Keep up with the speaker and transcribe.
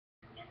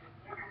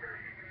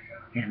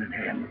Hand in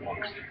hand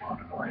walks the path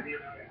of life.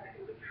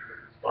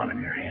 Blood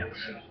in your hands,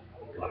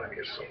 blood in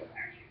your soul,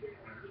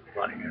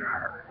 blood in your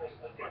heart,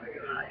 blood in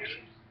your eyes.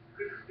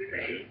 The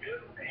hate,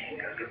 the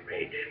anger, the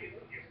rage,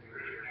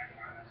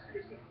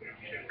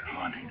 the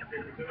haunting of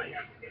human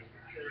life, the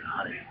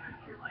haunting of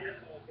human life,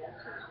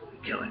 the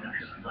killing of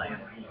human life.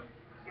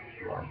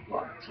 Warm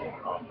blood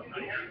flowing off the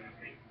knife,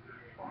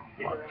 warm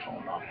blood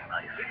flowing off the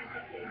knife.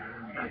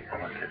 Our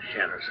bullet that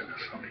shatters into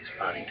somebody's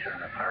body,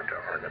 tearing apart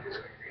their organs.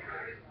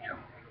 You know,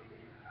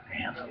 the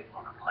hands of the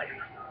blood of life,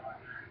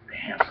 the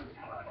hands of the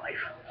blood of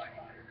life,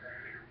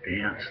 the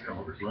hands, the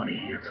bloody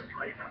hands of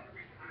life,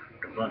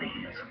 the bloody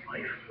hands of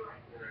life.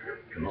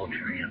 You hold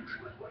your hands,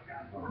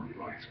 warm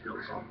blood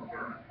spills all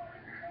over.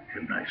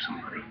 You knife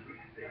somebody,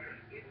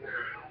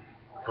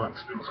 blood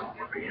spills all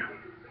over you.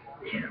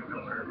 You can't know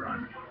where to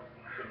run.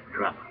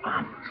 Drop a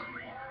bomb on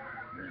somebody,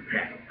 and then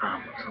pack a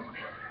bomb on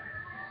somebody.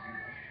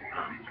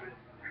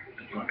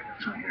 The blood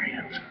gets on your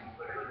hands.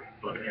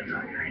 Blood gets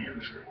on your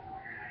hands.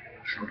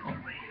 So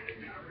don't we.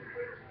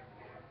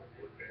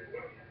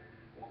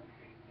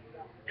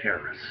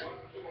 Terrorists.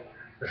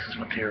 This is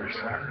what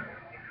terrorists are.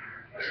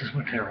 This is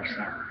what terrorists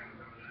are.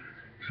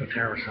 So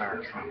terrorists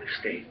are Islamic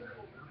State,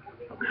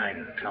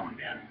 Al-Qaeda, the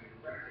Taliban.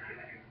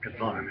 The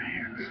blood in their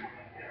hands.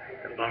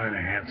 The blood in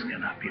their hands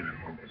cannot be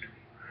removed.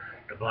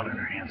 The blood in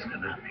their hands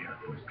cannot be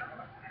removed.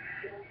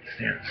 It's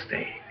there to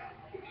stay.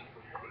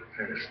 It's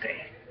there to stay.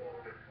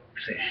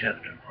 We say shed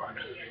their blood.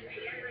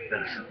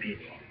 Innocent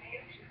people.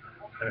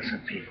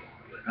 Innocent people.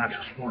 Not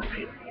just more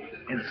people.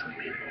 Innocent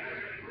people.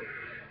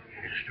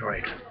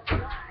 Destroyed.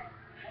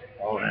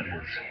 All that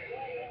is.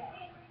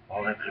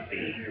 All that could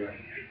be.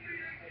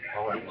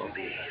 All that will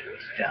be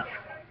is death.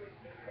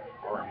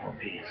 All that will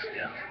be is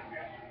death.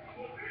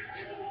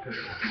 This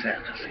is sad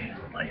to see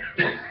human life.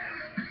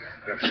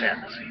 It's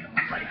sad to see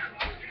human life.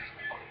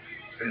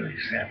 Really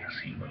sad to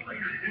see human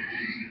life.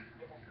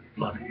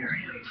 Blood in your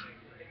hands.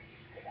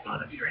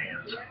 Blood in your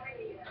hands.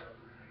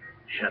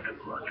 Shed the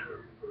blood.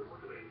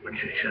 When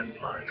you shed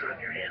blood, it's on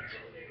your hands.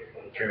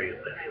 Carry it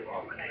with you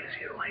all the days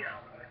of your life.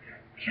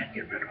 You can't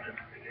get rid of it.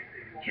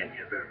 You can't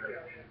get rid of it.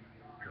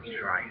 It'll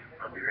dry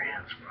from your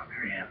hands, from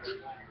your hands.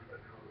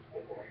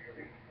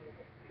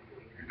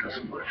 It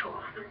doesn't wash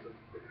off.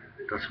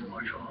 It doesn't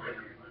wash off.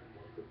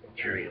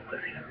 Carry it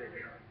with you.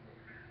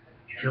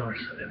 Killers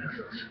of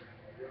innocence.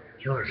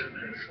 Killers of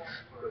innocence.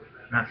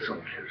 Not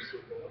soldiers,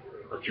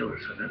 but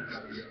killers of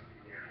innocence.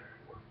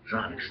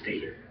 Islamic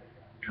State,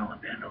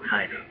 Taliban,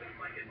 Al-Qaeda,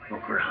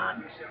 Boko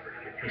Haram.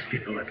 These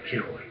people that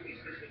kill,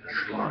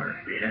 slaughter,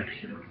 behead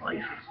human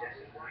life.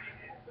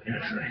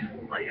 Innocent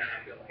human life.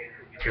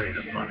 Carry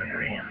the blood in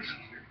their hands.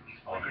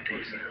 All the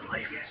days of their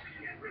life.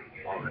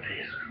 All the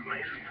days of their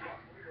life.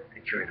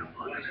 They carry the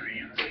blood in their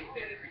hands.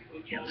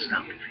 You can't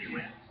stop the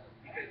feeling.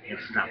 You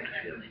can't stop the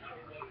feeling.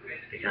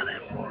 They gotta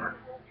have more.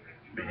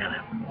 They gotta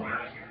have more.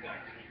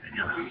 They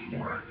gotta have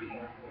more.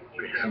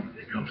 Pretty soon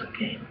it becomes a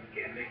game.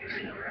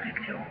 See who can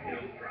kill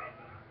them.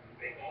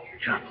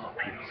 Chop off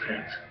people's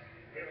heads.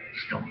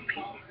 Stone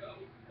people.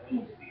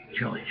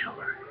 Kill each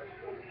other.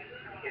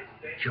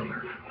 Kill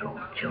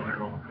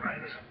their own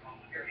friends.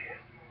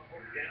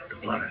 The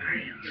blood in their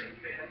hands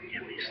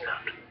can't be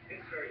stopped.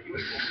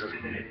 This is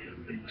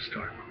maybe the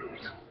storm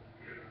groups.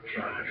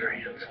 Blood in their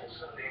hands.